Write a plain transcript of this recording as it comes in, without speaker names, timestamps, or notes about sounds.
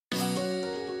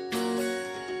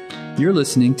You're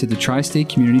listening to the Tri-State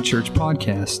Community Church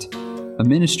Podcast, a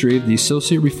ministry of the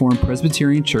Associate Reformed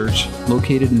Presbyterian Church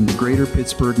located in the greater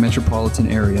Pittsburgh metropolitan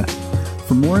area.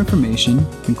 For more information,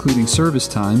 including service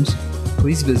times,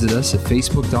 please visit us at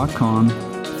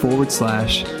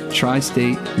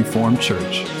facebook.com/Tri-State Reformed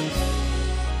Church.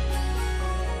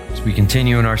 As we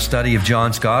continue in our study of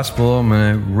John's Gospel, I'm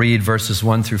going to read verses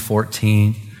 1 through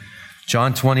 14.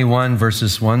 John 21,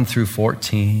 verses 1 through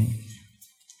 14.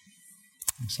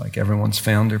 It's like everyone's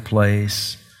found their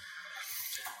place.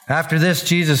 After this,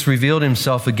 Jesus revealed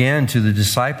himself again to the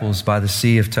disciples by the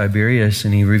Sea of Tiberias,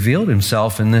 and he revealed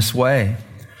himself in this way.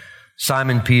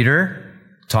 Simon Peter,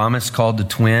 Thomas called the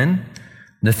twin,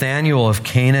 Nathanael of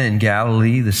Cana in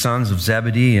Galilee, the sons of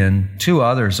Zebedee, and two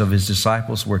others of his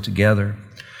disciples were together.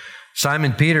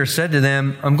 Simon Peter said to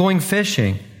them, "I'm going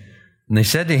fishing." And they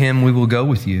said to him, "We will go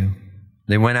with you."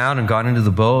 They went out and got into the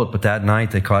boat, but that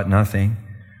night they caught nothing.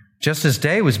 Just as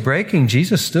day was breaking,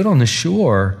 Jesus stood on the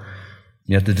shore.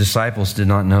 Yet the disciples did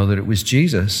not know that it was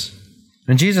Jesus.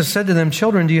 And Jesus said to them,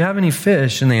 "Children, do you have any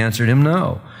fish?" And they answered him,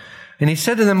 "No." And he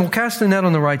said to them, "Well, cast the net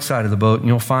on the right side of the boat, and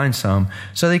you'll find some."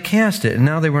 So they cast it, and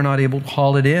now they were not able to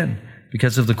haul it in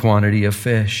because of the quantity of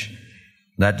fish.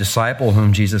 That disciple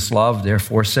whom Jesus loved,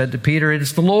 therefore, said to Peter, "It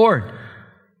is the Lord."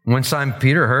 When Simon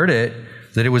Peter heard it,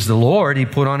 that it was the Lord, he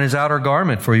put on his outer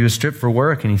garment, for he was stripped for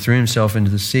work, and he threw himself into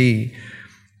the sea.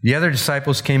 The other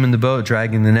disciples came in the boat,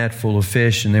 dragging the net full of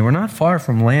fish, and they were not far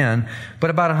from land,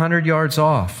 but about 100 yards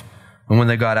off. And when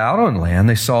they got out on land,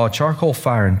 they saw a charcoal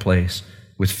fire in place,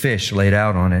 with fish laid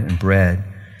out on it and bread.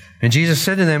 And Jesus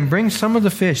said to them, "Bring some of the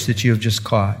fish that you have just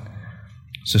caught."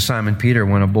 So Simon Peter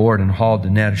went aboard and hauled the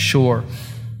net ashore,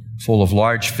 full of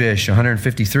large fish,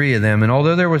 153 of them. And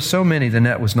although there were so many, the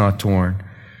net was not torn.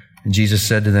 And Jesus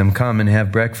said to them, "Come and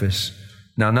have breakfast."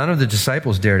 Now none of the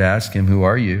disciples dared ask him, "Who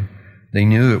are you?" They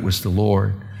knew it was the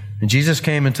Lord. And Jesus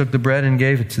came and took the bread and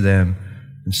gave it to them,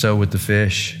 and so with the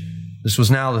fish. This was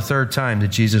now the third time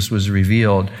that Jesus was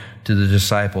revealed to the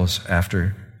disciples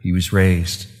after he was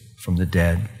raised from the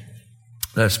dead.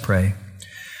 Let us pray.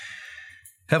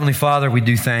 Heavenly Father, we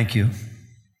do thank you.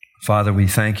 Father, we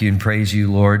thank you and praise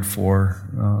you, Lord, for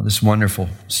this wonderful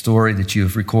story that you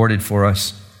have recorded for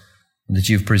us, that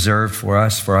you've preserved for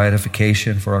us, for our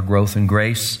edification, for our growth in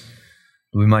grace,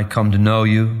 that we might come to know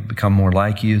you, become more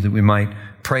like you, that we might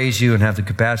praise you and have the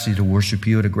capacity to worship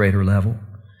you at a greater level.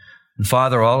 And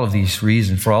Father, for all these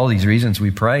reasons we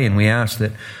pray and we ask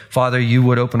that, Father, you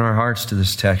would open our hearts to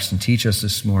this text and teach us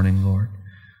this morning, Lord.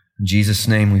 In Jesus'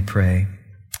 name we pray.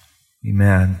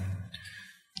 Amen.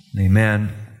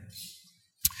 Amen.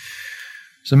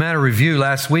 As a matter of review,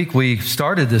 last week we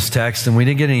started this text and we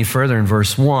didn't get any further in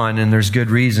verse 1, and there's good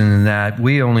reason in that.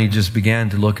 We only just began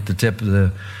to look at the tip of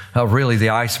the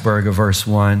iceberg of verse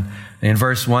 1. In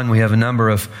verse 1, we have a number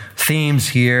of themes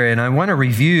here, and I want to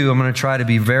review. I'm going to try to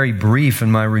be very brief in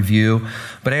my review,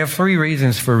 but I have three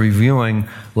reasons for reviewing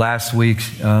last week,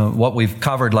 what we've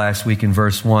covered last week in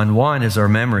verse 1. One is our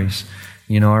memories.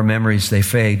 You know, our memories, they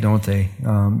fade, don't they?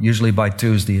 Usually by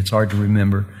Tuesday, it's hard to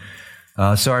remember.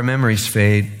 So our memories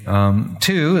fade.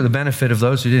 Two, the benefit of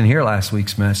those who didn't hear last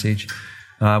week's message.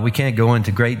 We can't go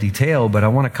into great detail, but I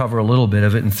want to cover a little bit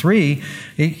of it. And three,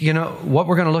 what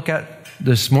we're going to look at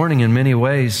this morning in many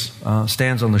ways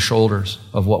stands on the shoulders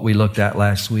of what we looked at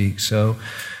last week. So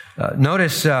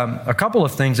notice a couple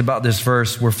of things about this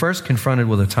verse. We're first confronted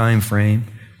with a time frame.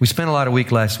 We spent a lot of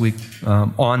week last week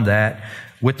on that.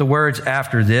 With the words,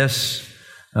 "After this,"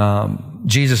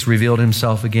 Jesus revealed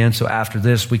himself again. So after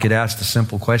this, we could ask the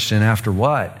simple question, after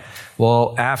what?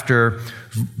 Well, after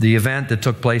the event that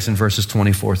took place in verses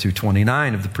 24 through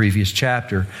 29 of the previous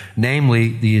chapter,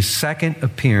 namely the second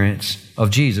appearance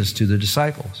of Jesus to the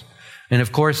disciples. And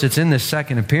of course, it's in this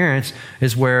second appearance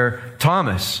is where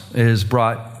Thomas is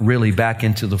brought really back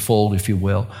into the fold, if you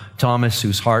will. Thomas,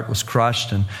 whose heart was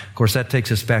crushed. And of course, that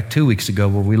takes us back 2 weeks ago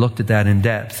where we looked at that in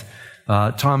depth.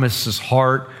 Thomas's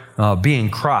heart being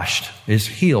crushed is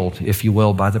healed, if you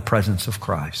will, by the presence of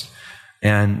Christ.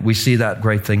 And we see that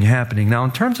great thing happening. Now, in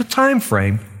terms of time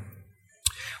frame,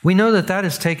 we know that that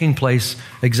is taking place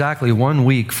exactly 1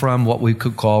 week from what we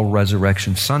could call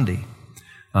Resurrection Sunday.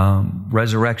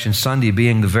 Resurrection Sunday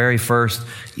being the very first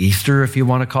Easter, if you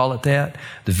want to call it that,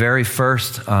 the very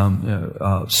first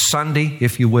Sunday,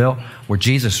 if you will, where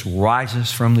Jesus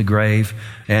rises from the grave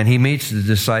and he meets the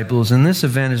disciples. And this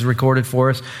event is recorded for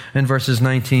us in verses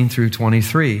 19 through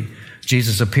 23.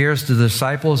 Jesus appears to the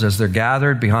disciples as they're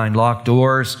gathered behind locked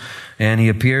doors, and he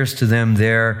appears to them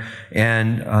there.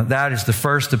 And that is the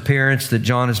first appearance that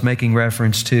John is making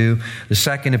reference to. The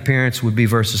second appearance would be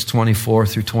verses 24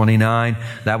 through 29.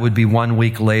 That would be 1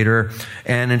 week later.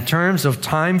 And in terms of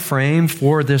time frame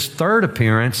for this third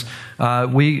appearance,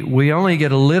 we only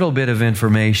get a little bit of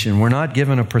information. We're not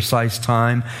given a precise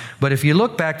time. But if you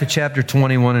look back to chapter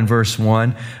 21 and verse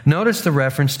 1, notice the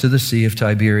reference to the Sea of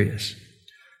Tiberias.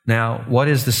 Now, what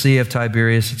is the Sea of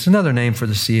Tiberias? It's another name for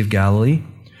the Sea of Galilee.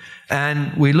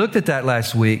 And we looked at that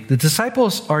last week. The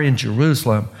disciples are in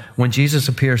Jerusalem when Jesus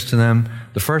appears to them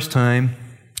the first time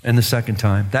and the second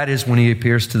time. That is when he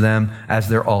appears to them as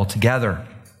they're all together.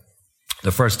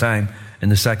 The first time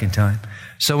and the second time.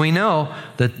 So we know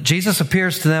that Jesus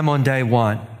appears to them on day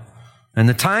one. And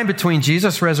the time between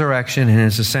Jesus' resurrection and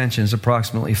his ascension is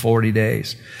approximately 40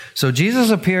 days. So Jesus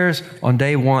appears on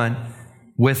day one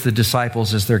with the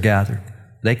disciples as they're gathered.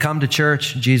 They come to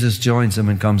church, Jesus joins them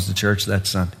and comes to church that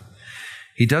Sunday.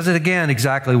 He does it again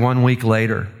exactly 1 week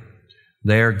later.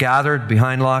 They are gathered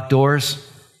behind locked doors.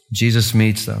 Jesus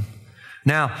meets them.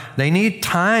 Now, they need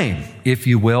time, if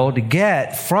you will, to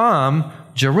get from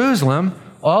Jerusalem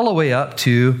all the way up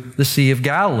to the Sea of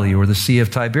Galilee or the Sea of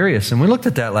Tiberias. And we looked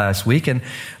at that last week, and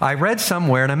I read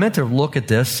somewhere, and I meant to look at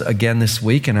this again this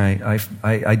week, and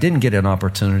I didn't get an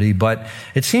opportunity, but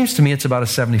it seems to me it's about a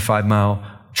 75-mile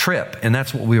trip, and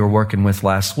that's what we were working with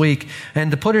last week.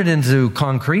 And to put it into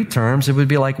concrete terms, it would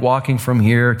be like walking from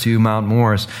here to Mount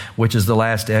Morris, which is the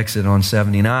last exit on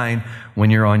 79 when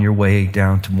you're on your way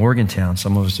down to Morgantown.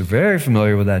 Some of us are very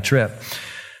familiar with that trip.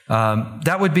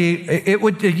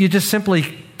 You just simply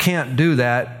can't do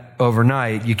that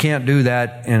overnight. You can't do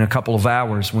that in a couple of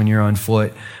hours when you're on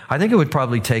foot. I think it would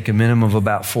probably take a minimum of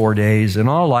about 4 days. In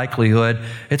all likelihood,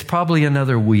 it's probably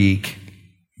another week,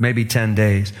 maybe 10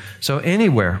 days. So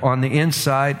anywhere on the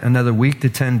inside, another week to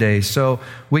 10 days. So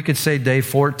we could say day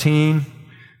 14,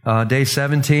 day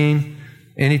 17,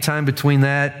 anytime between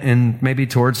that and maybe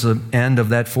towards the end of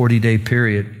that 40-day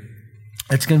period.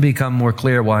 It's going to become more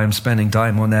clear why I'm spending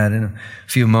time on that in a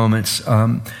few moments.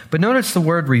 But notice the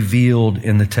word revealed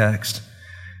in the text.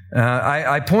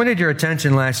 I pointed your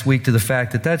attention last week to the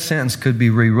fact that sentence could be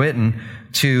rewritten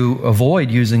to avoid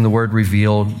using the word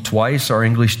revealed twice. Our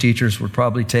English teachers would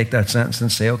probably take that sentence and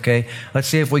say, okay, let's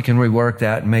see if we can rework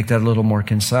that and make that a little more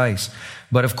concise.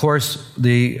 But of course,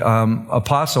 the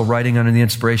apostle writing under the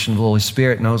inspiration of the Holy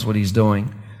Spirit knows what he's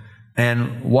doing.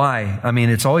 And why? I mean,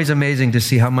 it's always amazing to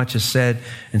see how much is said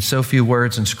in so few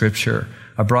words in Scripture.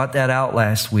 I brought that out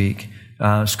last week.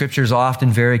 Scripture is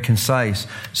often very concise,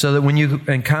 so that when you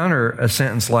encounter a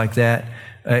sentence like that,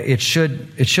 it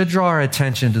should draw our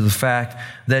attention to the fact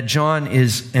that John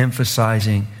is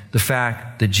emphasizing the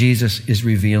fact that Jesus is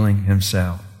revealing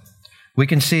himself. We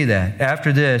can see that.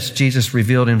 After this, Jesus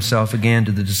revealed himself again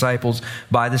to the disciples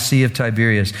by the Sea of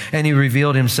Tiberias, and he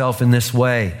revealed himself in this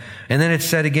way. And then it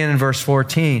said again in verse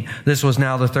 14, this was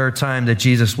now the third time that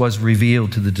Jesus was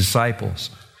revealed to the disciples.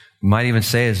 You might even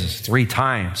say this is 3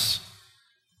 times.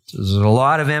 So there's a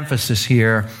lot of emphasis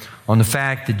here on the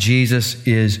fact that Jesus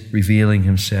is revealing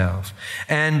himself.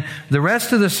 And the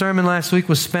rest of the sermon last week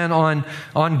was spent on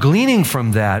gleaning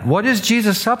from that. What is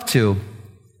Jesus up to?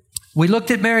 We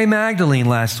looked at Mary Magdalene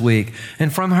last week,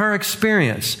 and from her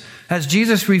experience, as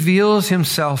Jesus reveals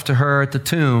himself to her at the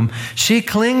tomb, she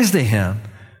clings to him.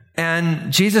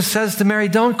 And Jesus says to Mary,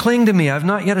 don't cling to me. I've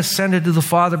not yet ascended to the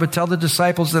Father, but tell the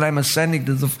disciples that I'm ascending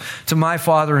to my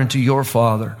Father and to your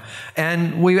Father.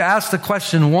 And we asked the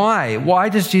question, why? Why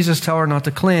does Jesus tell her not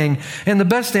to cling? And the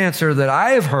best answer that I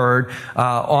have heard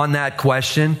on that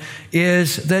question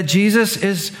is that Jesus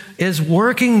is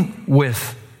working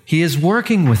with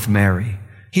Mary.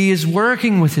 He is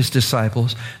working with his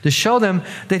disciples to show them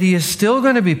that he is still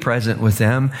going to be present with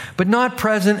them, but not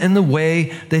present in the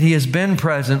way that he has been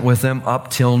present with them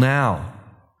up till now.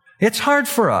 It's hard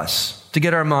for us to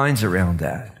get our minds around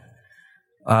that.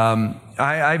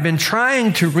 I've been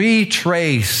trying to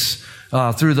retrace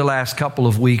through the last couple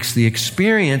of weeks the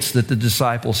experience that the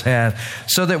disciples have,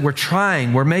 so that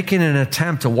we're making an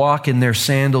attempt to walk in their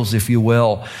sandals, if you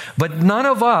will. But none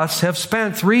of us have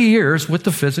spent 3 years with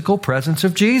the physical presence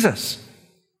of Jesus.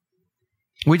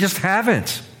 We just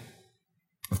haven't.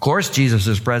 Of course, Jesus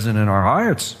is present in our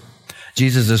hearts.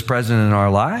 Jesus is present in our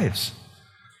lives.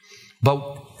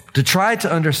 But to try to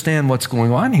understand what's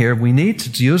going on here, we need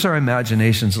to use our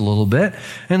imaginations a little bit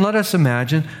and let us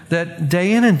imagine that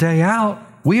day in and day out,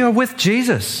 we are with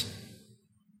Jesus.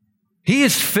 He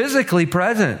is physically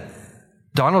present.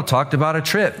 Donald talked about a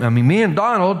trip. I mean, me and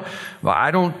Donald,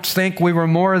 I don't think we were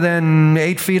more than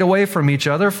 8 feet away from each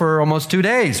other for almost 2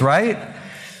 days, right?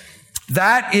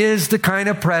 That is the kind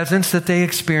of presence that they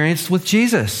experienced with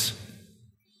Jesus.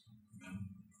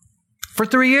 for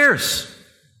 3 years.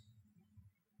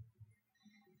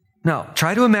 Now,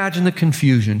 try to imagine the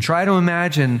confusion. Try to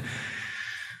imagine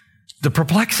the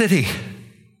perplexity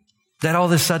that all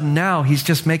of a sudden now he's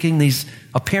just making these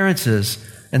appearances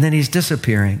and then he's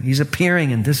disappearing. He's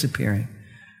appearing and disappearing.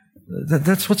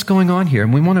 That's what's going on here,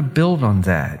 and we want to build on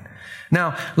that.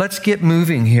 Now, let's get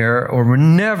moving here, or we're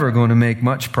never going to make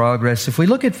much progress. If we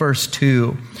look at verse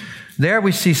 2, there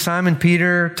we see Simon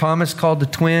Peter, Thomas called the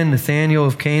twin, Nathanael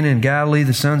of Cana in Galilee,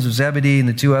 the sons of Zebedee, and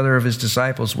the 2 other of his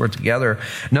disciples were together.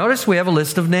 Notice we have a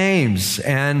list of names.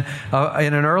 And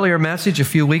in an earlier message a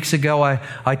few weeks ago,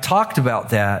 I talked about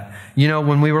that. You know,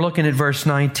 when we were looking at verse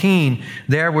 19,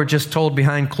 there we're just told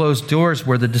behind closed doors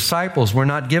were the disciples. We're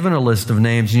not given a list of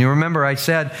names. And you remember I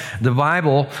said the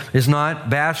Bible is not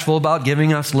bashful about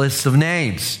giving us lists of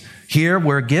names. Here,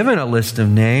 we're given a list of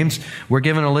names. We're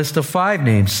given a list of 5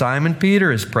 names. Simon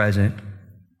Peter is present.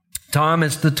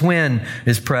 Thomas the twin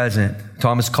is present.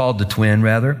 Thomas called the twin,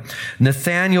 rather.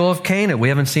 Nathanael of Cana. We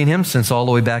haven't seen him since all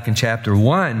the way back in chapter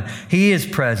 1. He is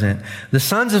present. The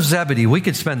sons of Zebedee. We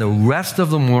could spend the rest of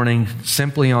the morning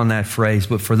simply on that phrase,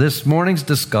 but for this morning's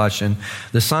discussion,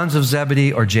 the sons of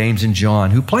Zebedee are James and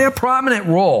John, who play a prominent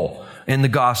role in the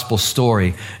gospel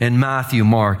story in Matthew,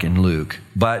 Mark, and Luke.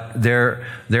 But they're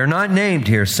not named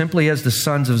here. Simply as the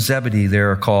sons of Zebedee, they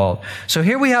are called. So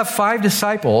here we have 5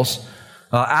 disciples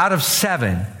out of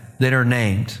 7 that are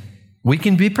named. We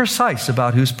can be precise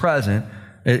about who's present,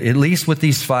 at least with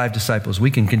these 5 disciples.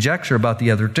 We can conjecture about the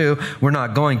other 2. We're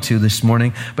not going to this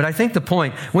morning. But I think the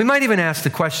point, we might even ask the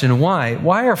question, why?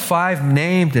 Why are 5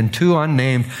 named and 2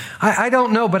 unnamed? I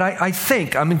don't know, but I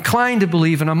think, I'm inclined to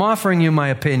believe, and I'm offering you my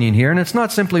opinion here, and it's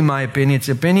not simply my opinion, it's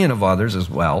the opinion of others as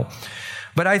well.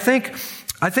 But I think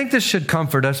this should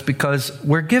comfort us because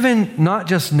we're given not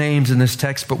just names in this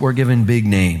text, but we're given big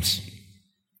names.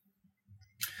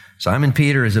 Simon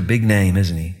Peter is a big name,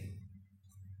 isn't he?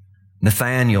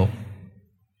 Nathanael,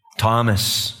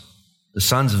 Thomas, the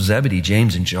sons of Zebedee,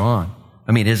 James and John.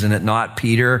 I mean, isn't it not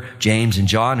Peter, James, and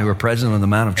John who were present on the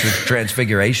Mount of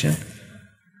Transfiguration?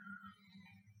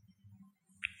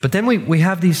 But then we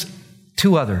have these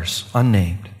 2 others,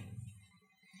 unnamed.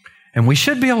 And we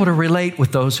should be able to relate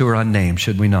with those who are unnamed,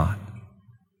 should we not?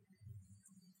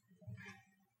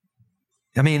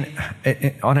 I mean,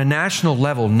 on a national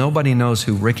level, nobody knows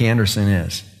who Rick Anderson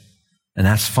is. And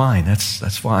that's fine.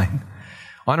 That's fine.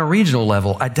 On a regional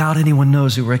level, I doubt anyone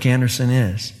knows who Rick Anderson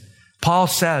is. Paul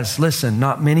says, listen,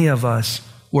 not many of us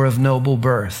were of noble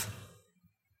birth.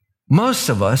 Most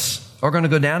of us are going to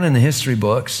go down in the history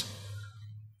books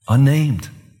unnamed,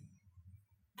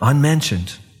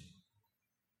 unmentioned.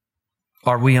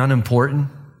 Are we unimportant?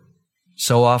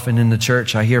 So often in the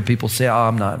church, I hear people say,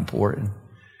 I'm not important.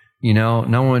 You know,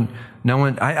 no one,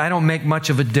 I don't make much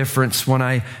of a difference when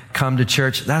I come to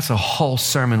church. That's a whole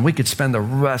sermon. We could spend the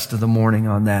rest of the morning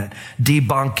on that,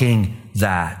 debunking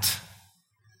that.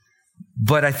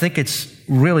 But I think it's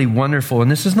really wonderful.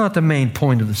 And this is not the main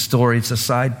point of the story. It's a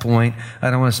side point. I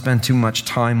don't want to spend too much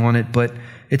time on it, but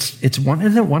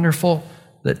isn't it wonderful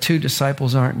that 2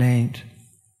 disciples aren't named?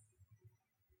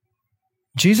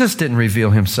 Jesus didn't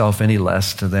reveal himself any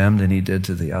less to them than he did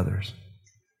to the others.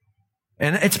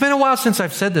 And it's been a while since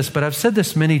I've said this, but I've said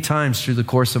this many times through the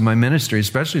course of my ministry,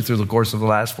 especially through the course of the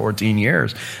last 14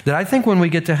 years, that I think when we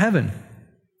get to heaven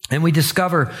and we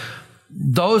discover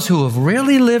those who have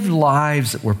really lived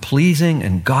lives that were pleasing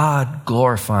and God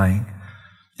glorifying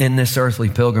in this earthly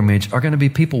pilgrimage are going to be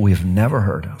people we've never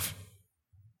heard of.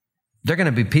 They're going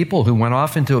to be people who went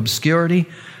off into obscurity,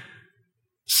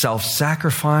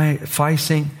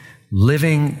 self-sacrificing,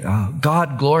 living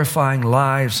God-glorifying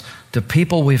lives to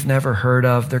people we've never heard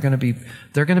of. They're going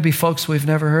to be folks we've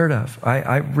never heard of.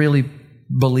 I really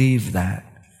believe that.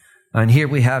 And here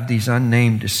we have these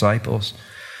unnamed disciples.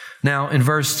 Now, in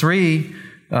verse 3,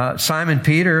 Simon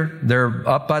Peter, they're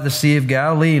up by the Sea of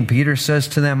Galilee, and Peter says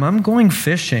to them, I'm going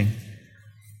fishing.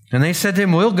 And they said to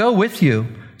him, we'll go with you.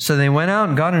 So they went out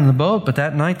and got in the boat, but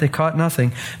that night they caught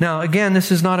nothing. Now, again,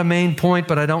 this is not a main point,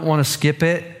 but I don't want to skip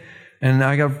it. And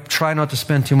I got to try not to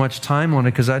spend too much time on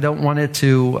it because I don't want it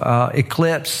to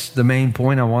eclipse the main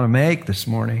point I want to make this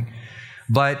morning.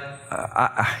 But,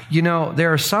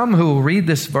 there are some who will read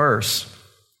this verse,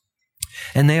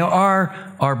 and they are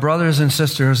our brothers and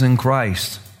sisters in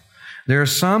Christ. There are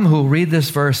some who read this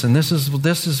verse, and this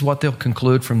is what they'll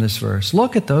conclude from this verse.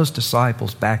 Look at those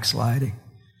disciples backsliding.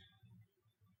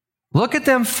 Look at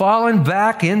them falling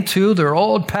back into their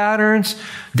old patterns.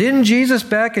 Didn't Jesus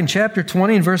back in chapter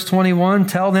 20 and verse 21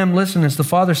 tell them, listen, as the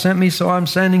Father sent me, so I'm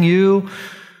sending you?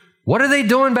 What are they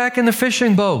doing back in the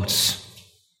fishing boats?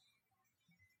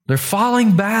 They're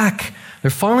falling back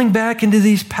They're falling back into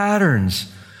these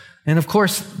patterns. And of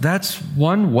course, that's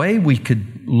one way we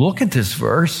could look at this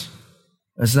verse,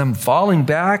 as them falling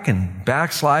back and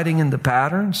backsliding into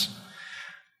patterns.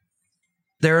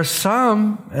 There are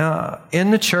some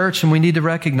in the church, and we need to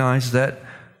recognize that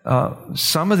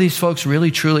some of these folks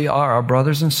really truly are our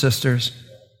brothers and sisters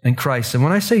in Christ. And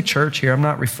when I say church here, I'm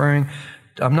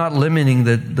not limiting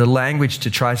the language to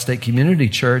Tri-State Community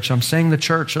Church. I'm saying the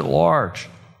church at large.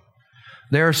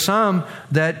 There are some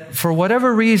that, for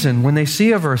whatever reason, when they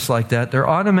see a verse like that, they're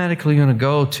automatically going to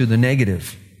go to the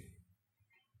negative.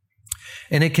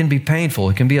 And it can be painful.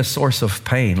 It can be a source of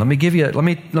pain. Let me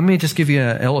just give you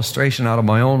an illustration out of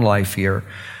my own life here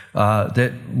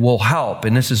that will help.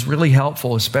 And this is really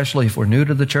helpful, especially if we're new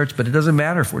to the church, but it doesn't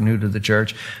matter if we're new to the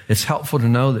church. It's helpful to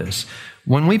know this.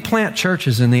 When we plant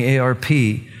churches in the ARP,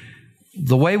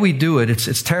 the way we do it,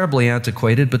 it's terribly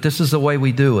antiquated, but this is the way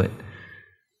we do it.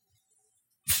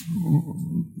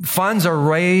 Funds are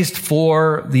raised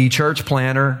for the church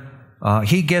planter.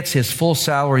 He gets his full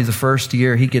salary the first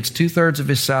year. He gets 2/3 of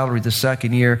his salary the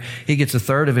second year. He gets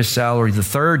 1/3 of his salary the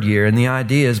third year. And the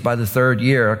idea is by the third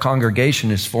year, a congregation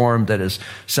is formed that is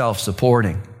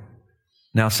self-supporting.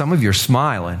 Now, some of you are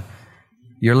smiling.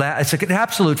 It's an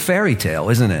absolute fairy tale,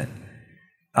 isn't it?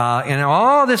 And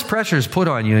all this pressure is put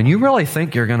on you, and you really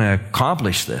think you're going to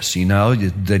accomplish this. You know,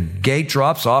 the gate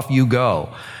drops, off you go.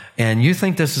 And you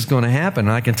think this is going to happen.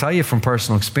 And I can tell you from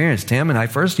personal experience, Tim and I,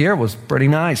 first year was pretty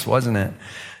nice, wasn't it?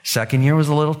 Second year was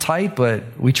a little tight, but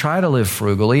we try to live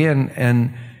frugally.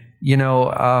 And you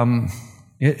know,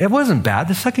 it wasn't bad.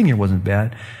 The second year wasn't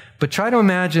bad. But try to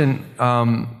imagine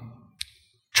living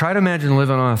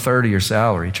on 1/3 of your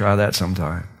salary. Try that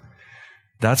sometime.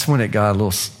 That's when it got a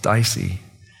little dicey.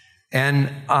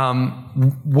 And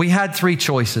we had 3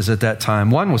 choices at that time.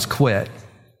 One was quit,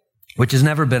 which has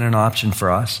never been an option for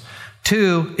us.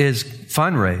 2 is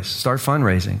start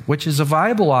fundraising, which is a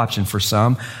viable option for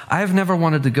some. I have never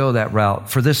wanted to go that route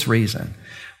for this reason.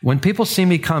 When people see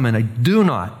me coming, I do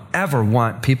not ever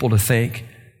want people to think,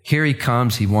 here he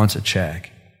comes, he wants a check.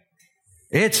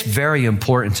 It's very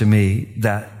important to me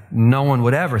that no one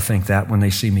would ever think that when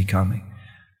they see me coming.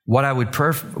 What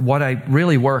I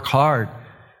really work hard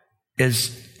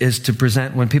is to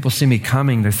present, when people see me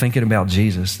coming, they're thinking about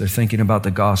Jesus. They're thinking about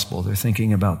the gospel. They're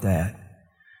thinking about that.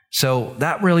 So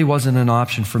that really wasn't an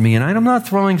option for me. And I'm not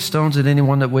throwing stones at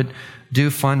anyone that would do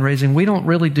fundraising. We don't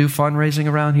really do fundraising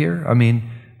around here. I mean,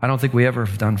 I don't think we ever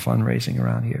have done fundraising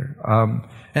around here.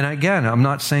 And again, I'm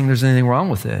not saying there's anything wrong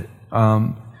with it.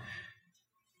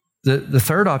 The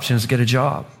third option is to get a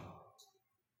job.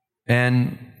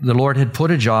 And the Lord had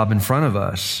put a job in front of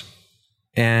us.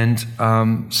 And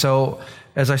so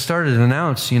as I started to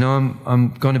announce, you know, I'm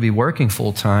going to be working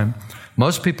full time.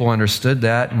 Most people understood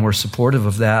that and were supportive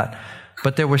of that.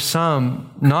 But there were some,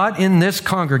 not in this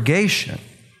congregation,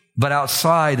 but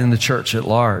outside in the church at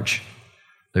large.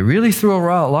 They really threw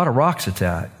a lot of rocks at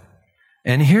that.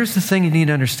 And here's the thing you need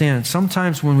to understand.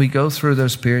 Sometimes when we go through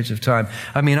those periods of time,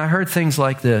 I mean, I heard things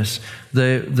like this.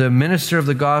 The minister of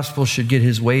the gospel should get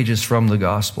his wages from the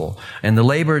gospel, and the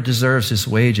laborer deserves his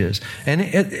wages. And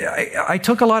I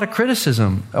took a lot of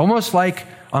criticism, almost like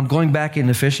I'm going back in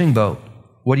the fishing boat.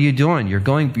 What are you doing?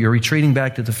 You're retreating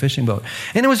back to the fishing boat.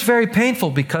 And it was very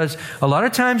painful because a lot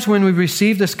of times when we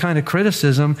receive this kind of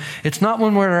criticism, it's not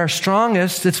when we're at our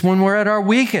strongest, it's when we're at our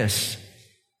weakest.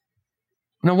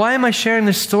 Now, why am I sharing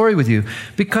this story with you?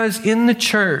 Because in the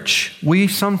church, we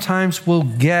sometimes will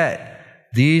get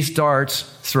these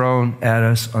darts thrown at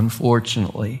us,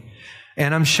 unfortunately.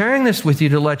 And I'm sharing this with you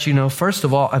to let you know, first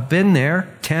of all, I've been there.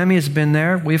 Tammy has been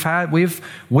there. We've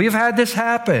had this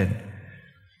happen.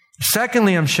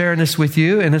 Secondly, I'm sharing this with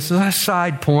you, and this is a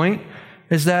side point,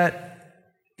 is that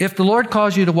if the Lord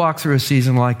calls you to walk through a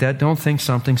season like that, don't think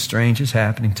something strange is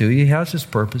happening to you. He has His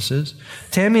purposes.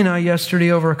 Tammy and I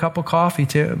yesterday over a cup of coffee,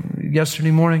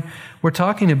 yesterday morning, we're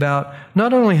talking about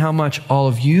not only how much all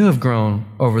of you have grown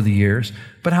over the years,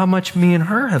 but how much me and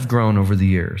her have grown over the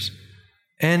years.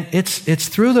 And it's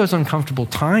through those uncomfortable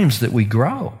times that we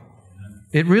grow.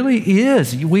 It really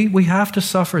is. We have to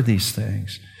suffer these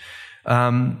things.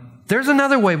 There's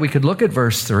another way we could look at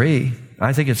verse 3.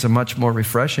 I think it's a much more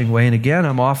refreshing way. And again,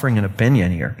 I'm offering an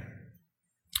opinion here.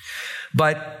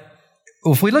 But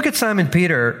if we look at Simon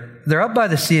Peter, they're up by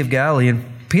the Sea of Galilee, and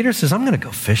Peter says, I'm going to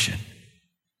go fishing.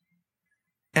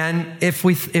 And if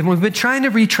we've been trying to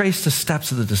retrace the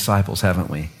steps of the disciples, haven't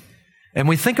we? And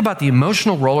we think about the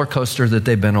emotional roller coaster that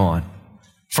they've been on,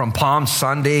 from Palm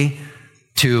Sunday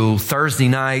to Thursday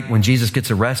night when Jesus gets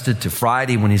arrested, to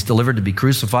Friday when he's delivered to be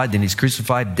crucified, then he's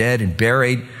crucified, dead, and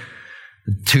buried.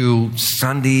 to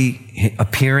Sunday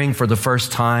appearing for the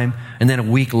first time, and then a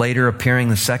week later appearing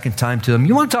the second time to them.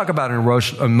 You want to talk about an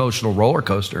emotional roller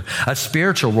coaster, a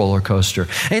spiritual roller coaster.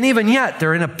 And even yet,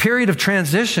 they're in a period of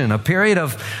transition, a period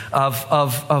of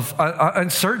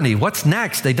uncertainty. What's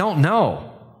next? They don't know.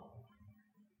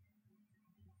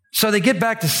 So they get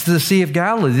back to the Sea of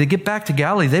Galilee. They get back to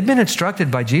Galilee. They've been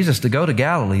instructed by Jesus to go to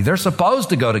Galilee. They're supposed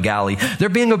to go to Galilee. They're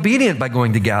being obedient by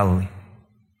going to Galilee.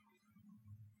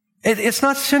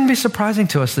 Shouldn't be surprising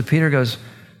to us that Peter goes,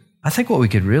 I think what we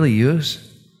could really use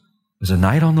is a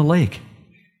night on the lake.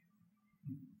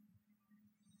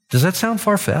 Does that sound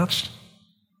far-fetched?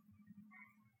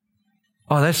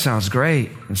 Oh, that sounds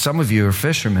great. And some of you are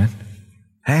fishermen.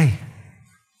 Hey,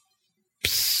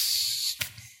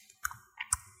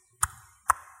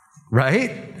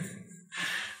 right?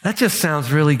 That just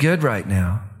sounds really good right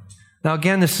now. Now,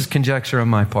 again, this is conjecture on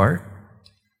my part,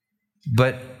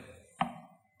 but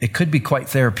it could be quite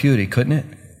therapeutic, couldn't it?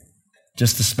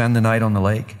 Just to spend the night on the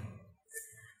lake.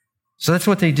 So that's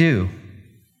what they do.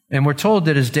 And we're told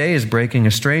that as day is breaking,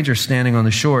 a stranger standing on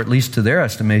the shore, at least to their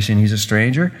estimation, he's a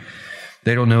stranger.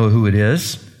 They don't know who it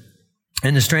is.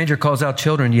 And the stranger calls out,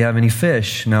 children, do you have any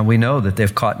fish? Now we know that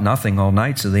they've caught nothing all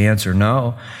night, so they answer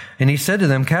no. And he said to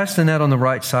them, cast the net on the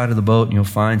right side of the boat and you'll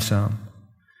find some.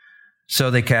 So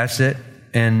they cast it,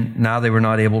 and now they were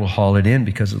not able to haul it in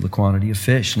because of the quantity of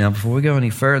fish. Now before we go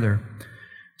any further,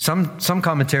 some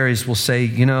commentaries will say,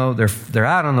 they're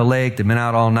out on the lake, they've been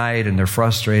out all night and they're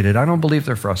frustrated. I don't believe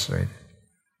they're frustrated.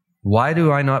 Why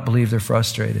do I not believe they're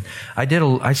frustrated?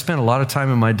 I spent a lot of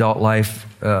time in my adult life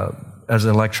as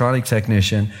an electronic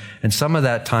technician, and some of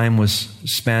that time was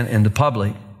spent in the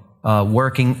public,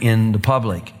 working in the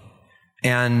public.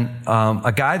 And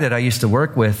a guy that I used to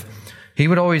work with, he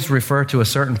would always refer to a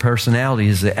certain personality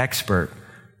as the expert.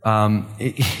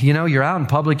 You're out in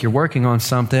public, you're working on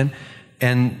something,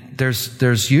 and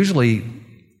there's usually,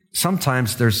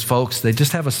 sometimes there's folks, they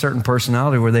just have a certain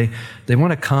personality where they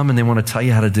want to come and they want to tell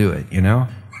you how to do it,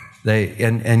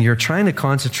 and you're trying to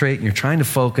concentrate and you're trying to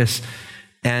focus.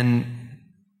 And,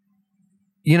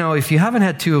 if you haven't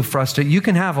had too frustrated, you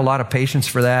can have a lot of patience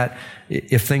for that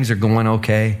if things are going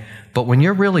okay. But when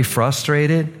you're really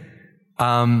frustrated,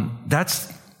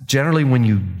 that's generally when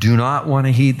you do not want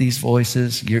to heed these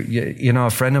voices. A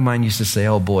friend of mine used to say,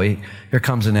 oh boy, here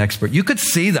comes an expert. You could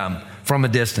see them from a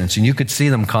distance and you could see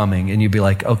them coming and you'd be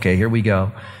like, okay, here we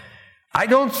go. I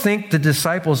don't think the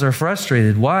disciples are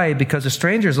frustrated. Why? Because a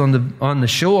stranger's on the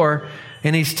shore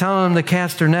and he's telling them to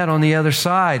cast their net on the other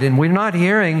side. And we're not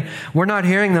hearing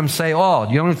them say, oh,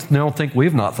 you don't think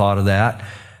we've not thought of that.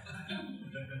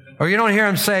 Or you don't hear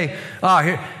them say,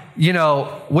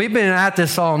 oh, we've been at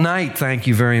this all night, thank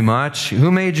you very much.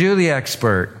 Who made you the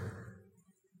expert?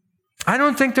 I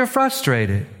don't think they're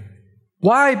frustrated.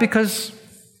 Why? Because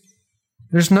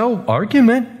there's no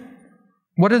argument.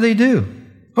 What do?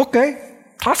 Okay,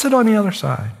 toss it on the other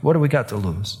side. What do we got to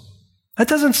lose? That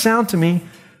doesn't sound to me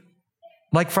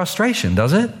like frustration,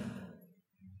 does it?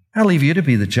 I'll leave you to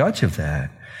be the judge of that.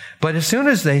 But as soon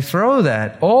as they throw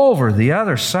that over the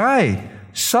other side,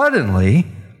 suddenly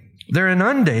they're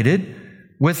inundated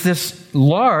with this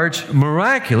large,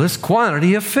 miraculous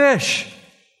quantity of fish.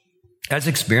 As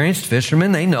experienced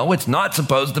fishermen, they know it's not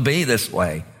supposed to be this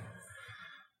way.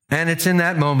 And it's in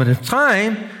that moment of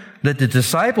time that the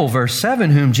disciple, verse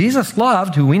 7, whom Jesus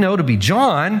loved, who we know to be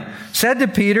John, said to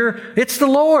Peter, it's the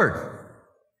Lord.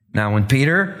 Now, when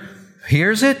Peter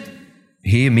hears it,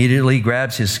 he immediately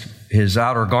grabs his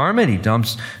outer garment. He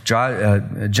jumps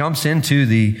into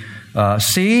the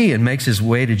sea and makes his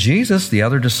way to Jesus. The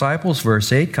other disciples,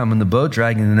 verse 8, come in the boat,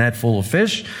 dragging the net full of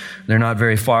fish. They're not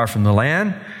very far from the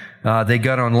land. They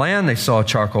got on land. They saw a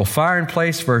charcoal fire in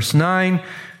place. Verse 9,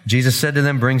 Jesus said to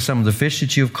them, bring some of the fish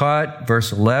that you've caught.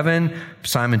 Verse 11,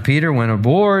 Simon Peter went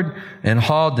aboard and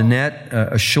hauled the net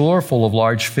ashore full of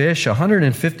large fish,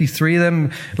 153 of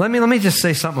them. Let me just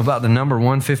say something about the number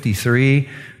 153.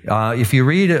 If you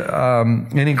read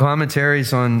any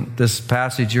commentaries on this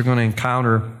passage, you're going to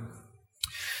encounter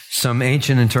some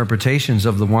ancient interpretations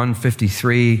of the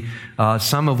 153,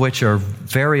 some of which are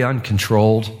very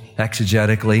uncontrolled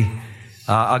exegetically.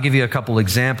 I'll give you a couple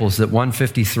examples. That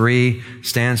 153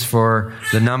 stands for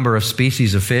the number of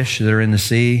species of fish that are in the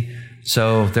sea.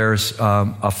 So there's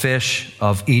a fish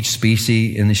of each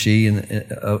species in the sea, in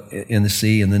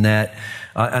the net.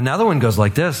 Another one goes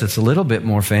like this. It's a little bit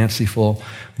more fanciful,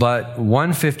 but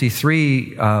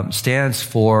 153 stands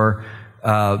for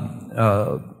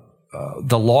the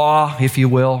law, if you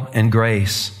will, and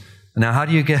grace. Now, how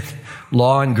do you get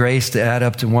law and grace to add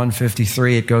up to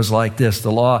 153? It goes like this.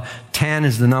 The law, 10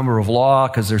 is the number of law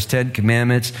because there's 10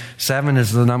 commandments. 7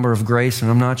 is the number of grace, and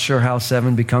I'm not sure how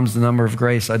 7 becomes the number of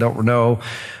grace. I don't know.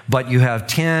 But you have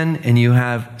 10 and you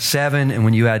have 7, and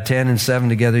when you add 10 and 7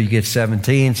 together, you get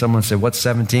 17. Someone said, what's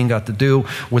 17 got to do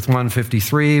with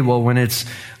 153? Well, when it's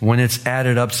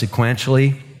added up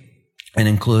sequentially and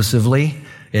inclusively,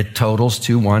 it totals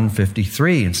to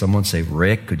 153. And someone say,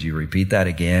 Rick, could you repeat that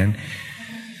again?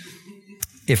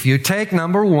 If you take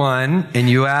number 1 and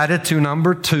you add it to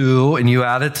number 2 and you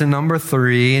add it to number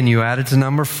 3 and you add it to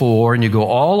number 4 and you go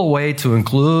all the way to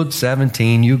include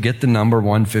 17, you get the number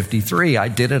 153. I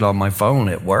did it on my phone.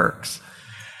 It works.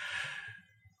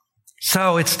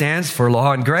 So it stands for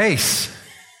law and grace.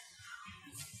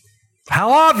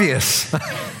 How obvious.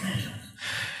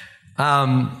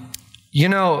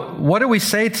 What do we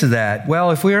say to that?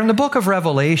 Well, if we are in the book of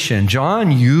Revelation, John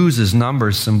uses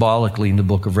numbers symbolically in the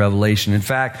book of Revelation. In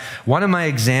fact, one of my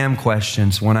exam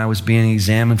questions when I was being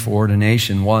examined for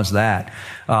ordination was that,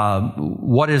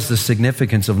 what is the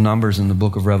significance of numbers in the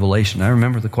book of Revelation? I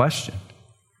remember the question.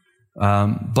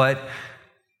 But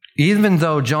even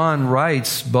though John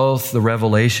writes both the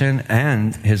Revelation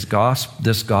and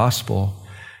this gospel,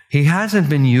 he hasn't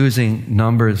been using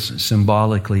numbers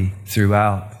symbolically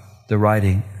throughout the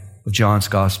writing of John's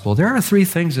gospel. There are 3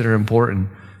 things that are important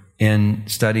in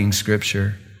studying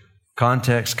Scripture.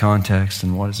 Context,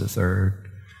 and what is the third?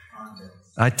 Context.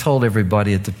 I told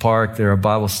everybody at the park, there a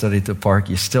Bible study at the park,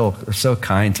 you still are so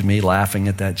kind to me laughing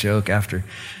at that joke after.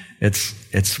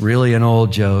 It's really an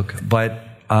old joke, but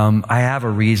I have a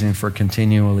reason for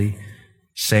continually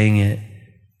saying it.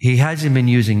 He hasn't been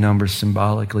using numbers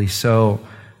symbolically, so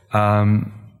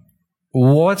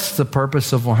what's the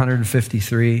purpose of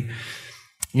 153?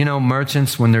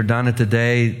 Merchants, when they're done at the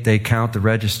day, they count the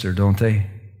register, don't they?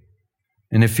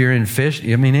 And if you're in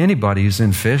anybody who's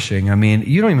in fishing,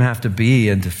 you don't even have to be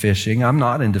into fishing. I'm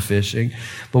not into fishing.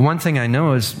 But one thing I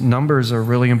know is numbers are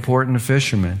really important to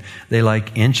fishermen. They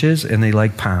like inches and they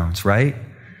like pounds, right?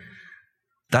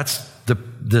 That's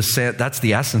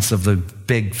the essence of the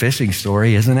big fishing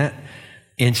story, isn't it?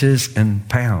 Inches and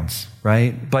pounds,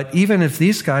 right? But even if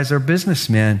these guys are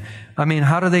businessmen,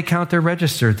 how do they count their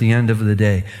register at the end of the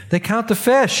day? They count the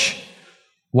fish.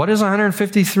 What does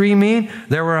 153 mean?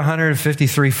 There were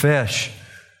 153 fish.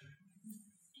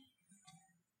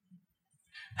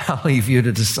 I'll leave you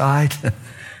to decide.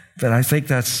 But I think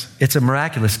it's a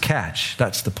miraculous catch.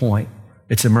 That's the point.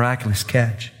 It's a miraculous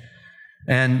catch.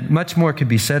 And much more could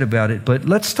be said about it, but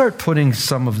let's start putting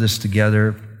some of this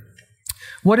together.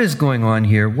 What is going on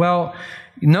here? Well,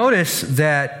 notice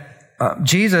that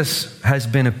Jesus has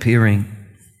been appearing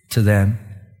to them.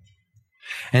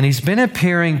 And he's been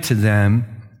appearing to them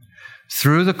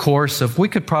through the course of, we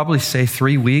could probably say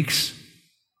 3 weeks. Is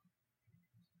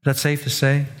that safe to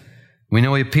say? We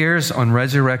know he appears on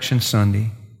Resurrection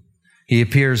Sunday. He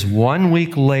appears 1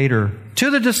 week later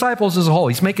to the disciples as a whole.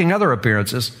 He's making other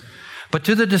appearances, but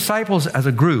to the disciples as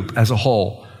a group, as a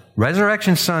whole.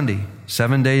 Resurrection Sunday,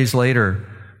 7 days later,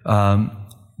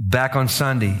 back on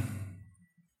Sunday.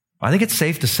 I think it's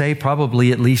safe to say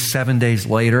probably at least 7 days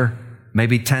later,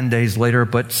 maybe 10 days later,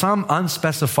 but some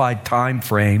unspecified time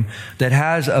frame that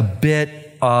has a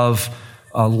bit of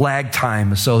a lag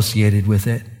time associated with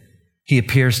it. He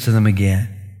appears to them again.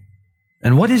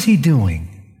 And what is he doing?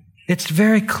 It's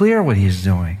very clear what he's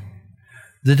doing.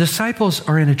 The disciples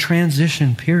are in a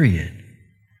transition period.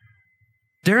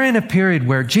 They're in a period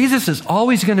where Jesus is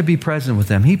always going to be present with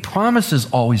them. He promises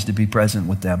always to be present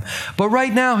with them. But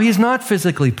right now, he's not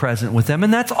physically present with them,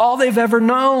 and that's all they've ever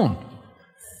known.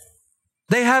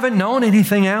 They haven't known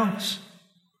anything else.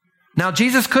 Now,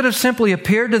 Jesus could have simply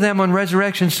appeared to them on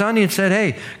Resurrection Sunday and said,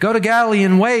 hey, go to Galilee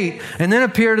and wait, and then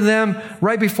appear to them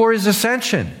right before his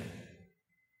ascension.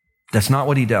 That's not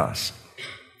what he does.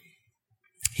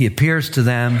 He appears to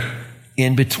them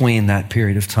in between that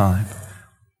period of time.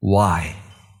 Why?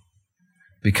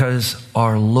 Because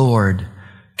our Lord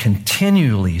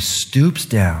continually stoops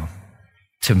down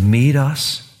to meet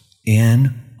us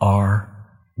in our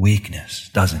weakness,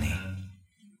 doesn't he?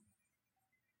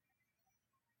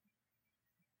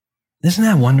 Isn't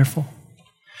that wonderful?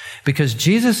 Because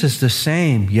Jesus is the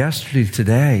same yesterday,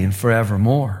 today, and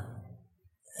forevermore.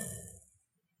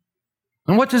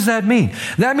 And what does that mean?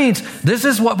 That means this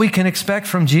is what we can expect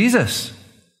from Jesus.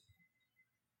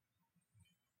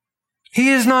 He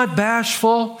is not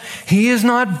bashful. He is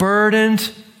not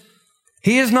burdened.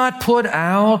 He is not put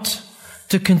out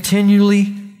to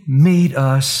continually meet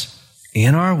us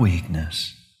in our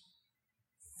weakness,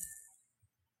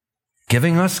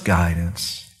 giving us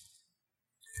guidance,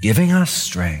 giving us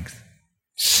strength,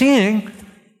 seeing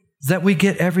that we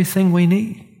get everything we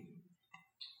need.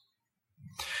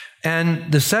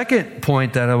 And the second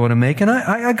point that I want to make, and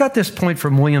I got this point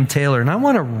from William Taylor, and I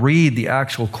want to read the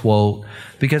actual quote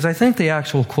because I think the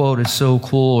actual quote is so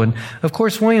cool. And of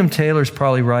course, William Taylor's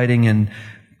probably writing in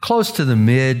close to the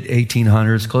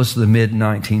mid-1800s, close to the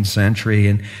mid-19th century.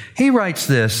 And he writes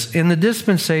this: in the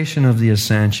dispensation of the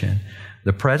ascension,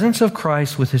 the presence of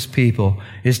Christ with his people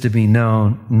is to be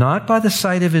known not by the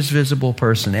sight of his visible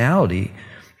personality,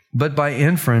 but by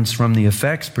inference from the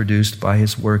effects produced by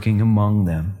his working among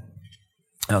them.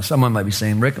 Now, someone might be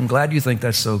saying, Rick, I'm glad you think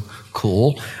that's so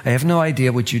cool. I have no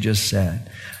idea what you just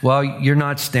said. Well,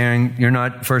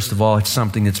 first of all, it's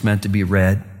something that's meant to be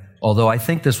read, although I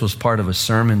think this was part of a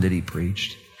sermon that he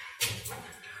preached.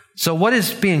 So what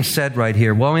is being said right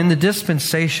here? Well, in the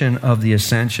dispensation of the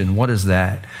ascension, what is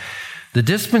that? The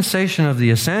dispensation of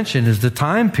the ascension is the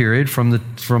time period from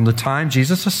the time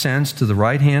Jesus ascends to the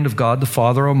right hand of God the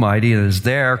Father Almighty and is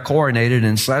there coronated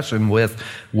in session with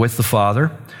the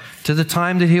Father, to the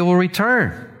time that he will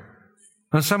return.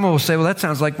 Now, someone will say, well, that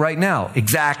sounds like right now.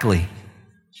 Exactly.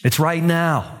 It's right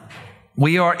now.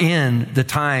 We are in the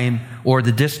time or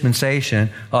the dispensation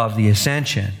of the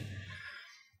ascension.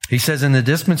 He says in the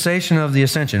dispensation of the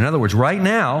ascension, in other words, right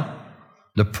now,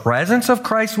 the presence of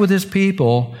Christ with his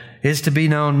people is to be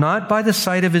known not by the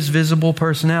sight of his visible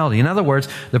personality. In other words,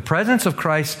 the presence of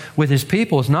Christ with his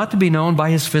people is not to be known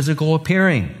by his physical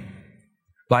appearance,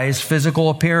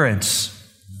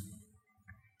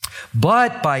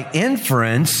 but by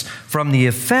inference from the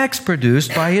effects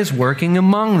produced by his working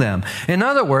among them. In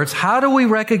other words, how do we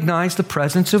recognize the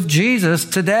presence of Jesus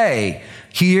today,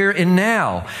 here and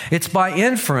now? It's by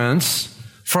inference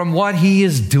from what he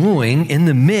is doing in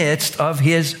the midst of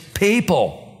his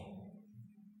people.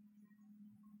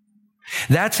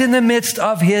 That's in the midst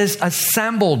of his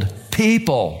assembled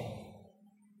people,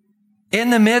 in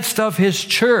the midst of his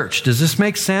church. Does this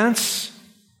make sense?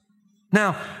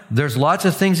 Now, there's lots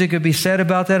of things that could be said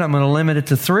about that. I'm going to limit it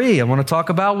to 3. I want to talk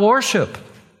about worship.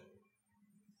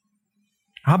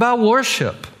 How about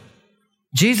worship?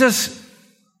 Jesus'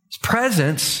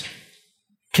 presence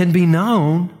can be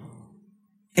known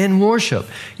in worship.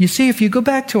 You see, if you go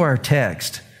back to our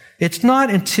text, it's not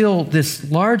until this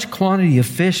large quantity of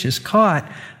fish is caught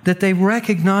that they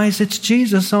recognize it's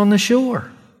Jesus on the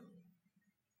shore.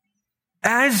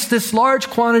 As this large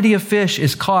quantity of fish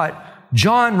is caught,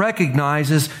 John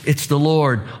recognizes it's the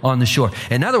Lord on the shore.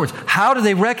 In other words, how do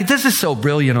they recognize? This is so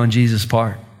brilliant on Jesus'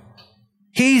 part.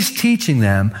 He's teaching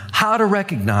them how to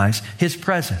recognize his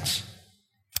presence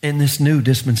in this new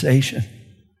dispensation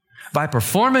by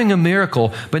performing a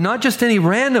miracle, but not just any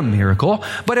random miracle,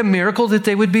 but a miracle that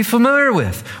they would be familiar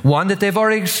with, one that they've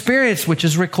already experienced, which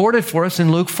is recorded for us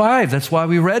in Luke 5. That's why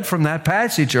we read from that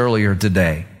passage earlier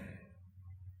today,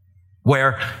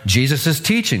 where Jesus is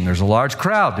teaching. There's a large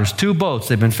crowd. There's 2 boats.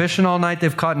 They've been fishing all night.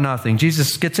 They've caught nothing.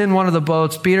 Jesus gets in one of the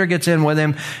boats. Peter gets in with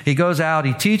him. He goes out.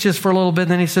 He teaches for a little bit.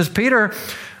 Then he says, Peter,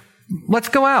 let's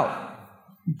go out.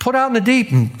 Put out in the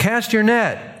deep and cast your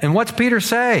net. And what's Peter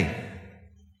say?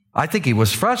 I think he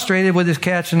was frustrated with his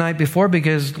catch the night before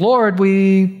because, Lord,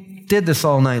 we did this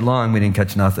all night long. We didn't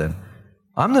catch nothing.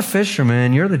 I'm the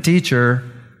fisherman. You're the teacher.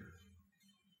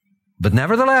 But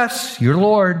nevertheless, you're the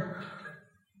Lord.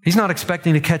 He's not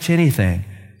expecting to catch anything.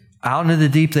 Out into the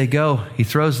deep they go. He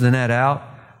throws the net out,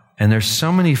 and there's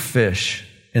so many fish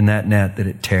in that net that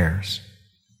it tears.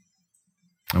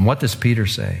 And what does Peter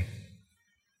say?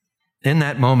 In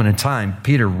that moment in time,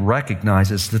 Peter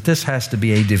recognizes that this has to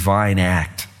be a divine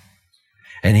act.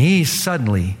 And he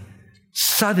suddenly,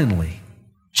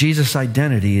 Jesus'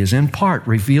 identity is in part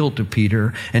revealed to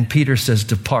Peter, and Peter says,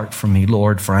 "Depart from me,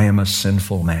 Lord, for I am a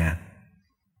sinful man."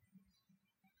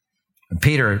 And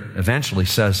Peter eventually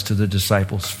says to the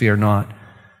disciples, "Fear not,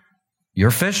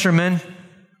 you're fishermen,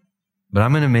 but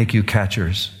I'm going to make you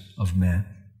catchers of men."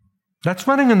 That's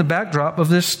running in the backdrop of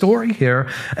this story here.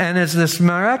 And as this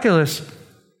miraculous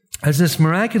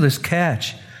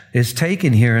catch is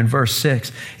taken here in verse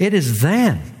 6, it is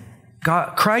then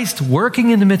Christ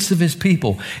working in the midst of his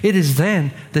people. It is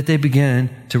then that they begin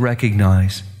to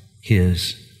recognize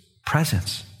his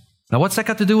presence. Now, what's that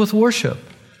got to do with worship?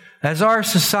 As our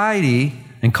society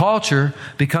and culture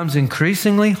becomes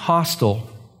increasingly hostile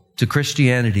to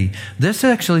Christianity, this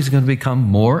actually is going to become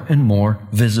more and more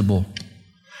visible.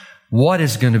 What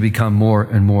is going to become more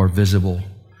and more visible?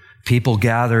 People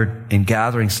gathered in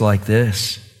gatherings like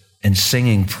this and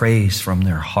singing praise from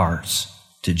their hearts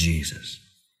to Jesus.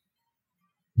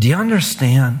 Do you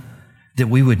understand that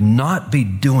we would not be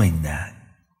doing that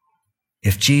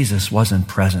if Jesus wasn't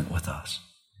present with us?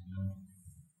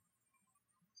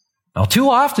 Now, too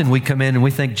often we come in and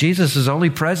we think Jesus is only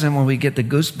present when we get the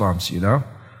goosebumps,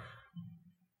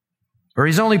 Or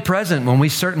he's only present when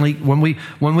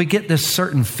we get this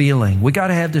certain feeling. We got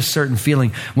to have this certain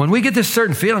feeling. When we get this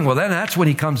certain feeling, well, then that's when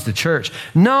he comes to church.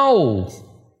 No.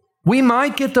 We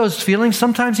might get those feelings.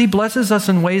 Sometimes he blesses us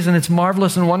in ways, and it's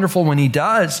marvelous and wonderful when he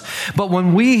does. But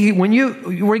when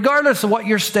you, regardless of what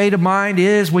your state of mind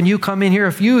is, when you come in here,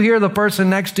 if you hear the person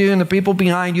next to you and the people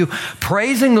behind you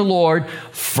praising the Lord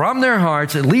from their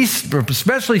hearts, at least,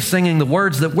 especially singing the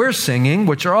words that we're singing,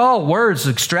 which are all words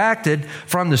extracted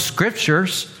from the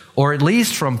Scriptures, or at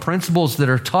least from principles that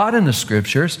are taught in the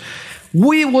Scriptures,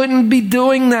 we wouldn't be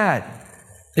doing that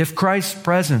if Christ's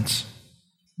presence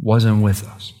wasn't with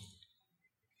us.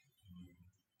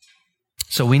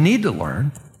 So we need to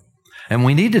learn, and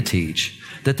we need to teach,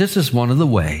 that this is one of the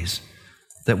ways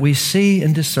that we see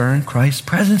and discern Christ's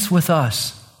presence with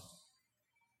us.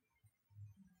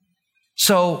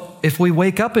 So if we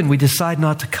wake up and we decide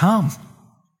not to come,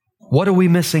 what are we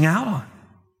missing out on?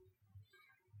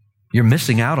 You're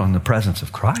missing out on the presence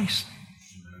of Christ.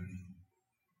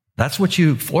 That's what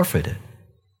you forfeited.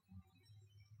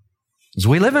 Because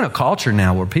we live in a culture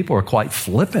now where people are quite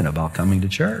flippant about coming to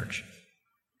church.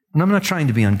 And I'm not trying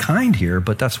to be unkind here,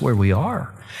 but that's where we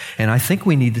are. And I think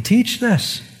we need to teach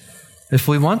this if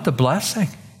we want the blessing.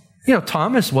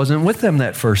 Thomas wasn't with them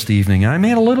that first evening. I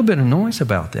made a little bit of noise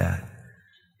about that.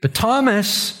 But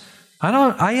Thomas,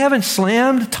 I haven't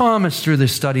slammed Thomas through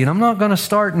this study, and I'm not going to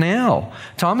start now.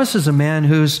 Thomas is a man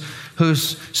whose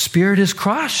spirit is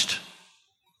crushed.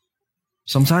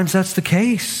 Sometimes that's the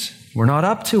case. We're not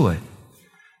up to it.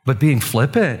 But being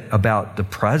flippant about the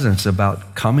presence,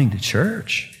 about coming to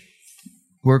church,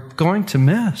 we're going to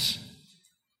miss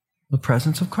the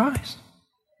presence of Christ.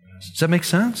 Does that make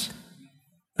sense?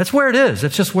 That's where it is.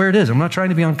 That's just where it is. I'm not trying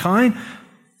to be unkind,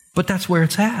 but that's where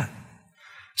it's at.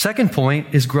 Second point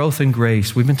is growth in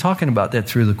grace. We've been talking about that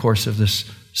through the course of this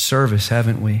service,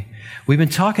 haven't we? We've been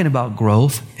talking about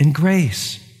growth in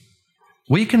grace.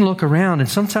 We can look around, and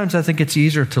sometimes I think it's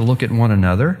easier to look at one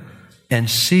another and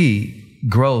see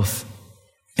growth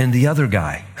in the other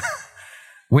guy.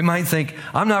 We might think,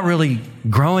 I'm not really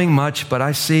growing much, but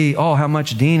I see, how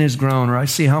much Dean has grown, or I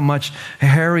see how much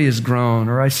Harry has grown,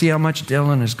 or I see how much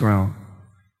Dylan has grown.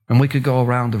 And we could go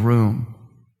around the room.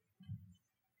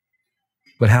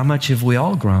 But how much have we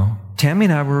all grown? Tammy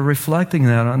and I were reflecting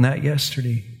on that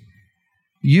yesterday.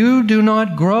 You do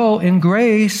not grow in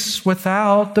grace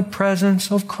without the presence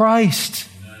of Christ.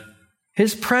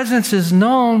 His presence is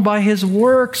known by his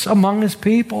works among his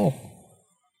people.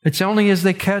 It's only as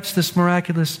they catch this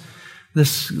miraculous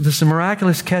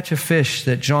catch of fish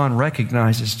that John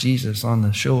recognizes Jesus on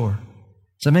the shore.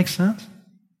 Does that make sense?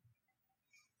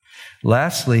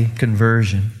 Lastly,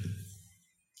 conversion.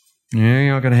 You're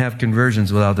not going to have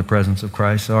conversions without the presence of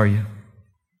Christ, are you?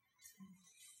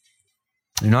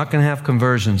 You're not going to have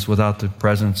conversions without the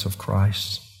presence of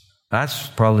Christ. That's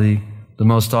probably the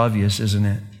most obvious, isn't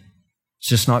it? It's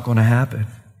just not going to happen.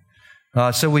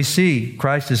 So we see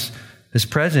Christ is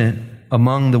present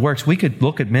among the works. We could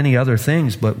look at many other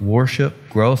things, but worship,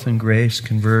 growth in grace,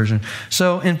 conversion.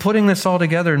 So in putting this all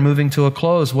together and moving to a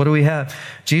close, what do we have?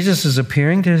 Jesus is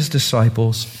appearing to his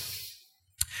disciples.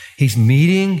 He's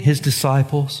meeting his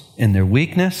disciples in their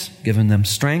weakness, giving them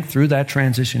strength through that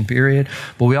transition period.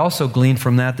 But we also glean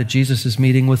from that Jesus is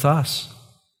meeting with us.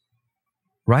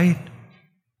 Right?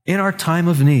 In our time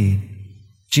of need,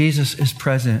 Jesus is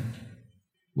present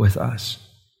with us.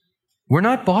 We're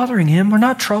not bothering him. We're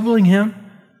not troubling him.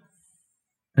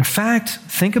 In fact,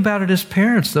 think about it as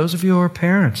parents, those of you who are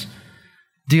parents.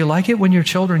 Do you like it when your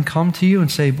children come to you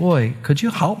and say, boy, could you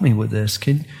help me with this?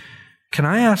 Can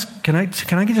I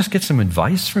just get some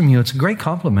advice from you? It's a great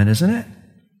compliment, isn't it?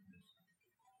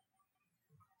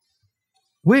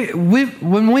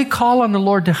 When we call on the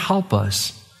Lord to help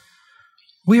us,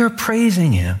 we are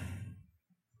praising him.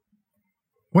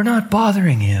 We're not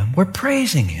bothering him. We're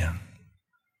praising him.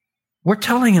 We're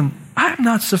telling him, I'm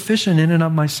not sufficient in and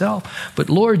of myself, but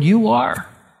Lord, you are.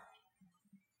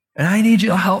 And I need you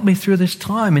to help me through this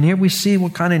time. And here we see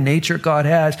what kind of nature God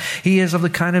has. He is of the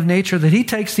kind of nature that he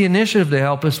takes the initiative to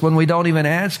help us when we don't even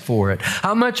ask for it.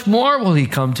 How much more will he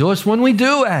come to us when we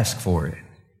do ask for it?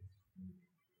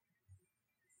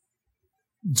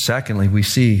 Secondly, we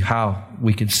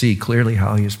can see clearly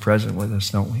how he is present with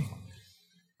us, don't we?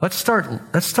 Let's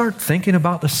start thinking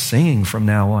about the singing from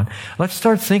now on. Let's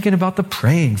start thinking about the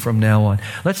praying from now on.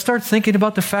 Let's start thinking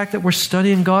about the fact that we're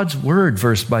studying God's word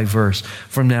verse by verse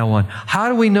from now on. How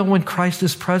do we know when Christ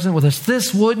is present with us?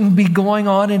 This wouldn't be going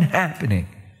on and happening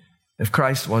if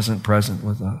Christ wasn't present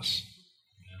with us.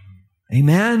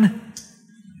 Amen?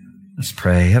 Let's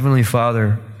pray. Heavenly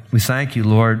Father, we thank you,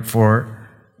 Lord, for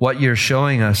what you're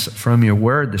showing us from your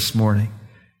word this morning.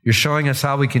 You're showing us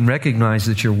how we can recognize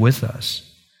that you're with us.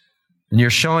 And you're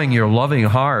showing your loving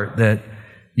heart that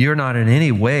you're not in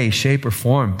any way, shape, or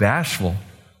form bashful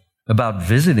about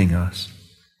visiting us.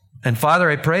 And Father,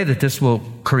 I pray that this will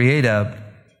create an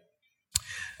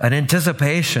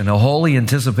anticipation, a holy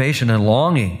anticipation and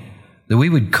longing that we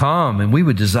would come and we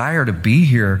would desire to be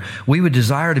here. We would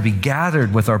desire to be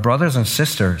gathered with our brothers and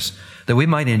sisters, that we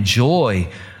might enjoy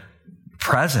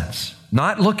presence,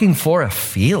 not looking for a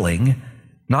feeling,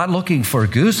 not looking for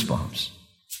goosebumps,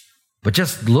 but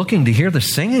just looking to hear the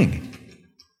singing,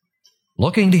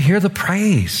 looking to hear the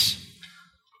praise,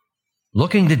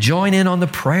 looking to join in on the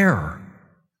prayer,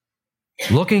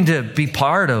 looking to be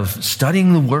part of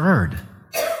studying the Word,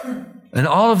 and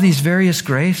all of these various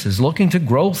graces, looking to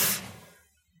growth,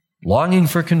 longing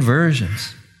for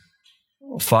conversions.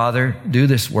 Father, do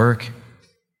this work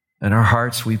in our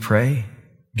hearts, we pray.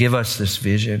 Give us this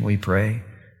vision, we pray.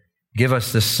 Give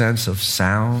us this sense of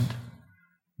sound.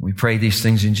 We pray these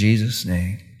things in Jesus'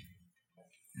 name.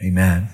 Amen.